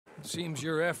Seems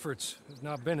your efforts have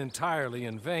not been entirely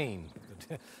in vain,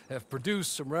 but have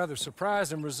produced some rather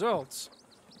surprising results.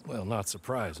 Well, not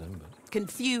surprising, but...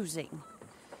 Confusing.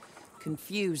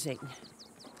 Confusing.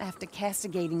 After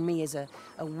castigating me as a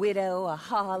widow, a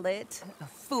harlot, a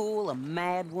fool, a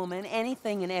madwoman,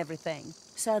 anything and everything,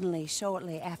 suddenly,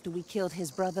 shortly after we killed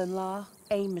his brother-in-law,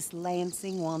 Amos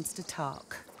Lansing wants to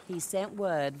talk. He sent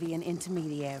word via an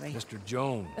intermediary. Mr.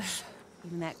 Jones.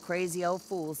 Even that crazy old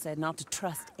fool said not to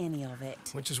trust any of it.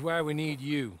 Which is why we need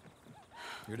you.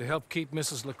 You're to help keep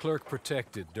Mrs. Leclerc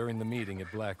protected during the meeting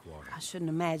at Blackwater. I shouldn't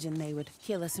imagine they would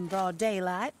kill us in broad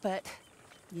daylight, but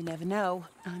you never know.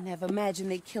 I never imagined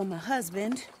they'd kill my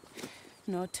husband,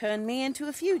 nor turn me into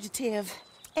a fugitive.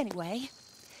 Anyway,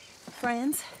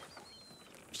 friends,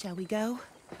 shall we go?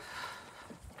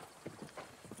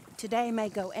 Today may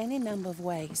go any number of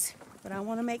ways, but I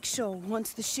want to make sure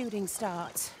once the shooting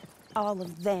starts, all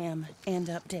of them end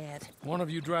up dead. One of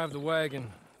you drive the wagon,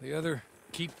 the other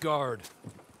keep guard.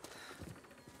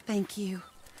 Thank you.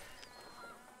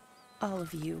 All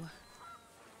of you.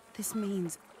 This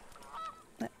means...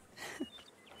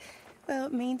 well,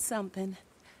 it means something.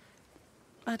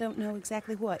 I don't know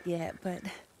exactly what yet, but...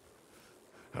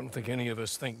 I don't think any of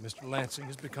us think Mr. Lansing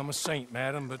has become a saint,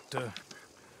 madam, but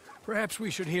perhaps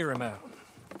we should hear him out.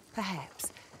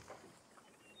 Perhaps.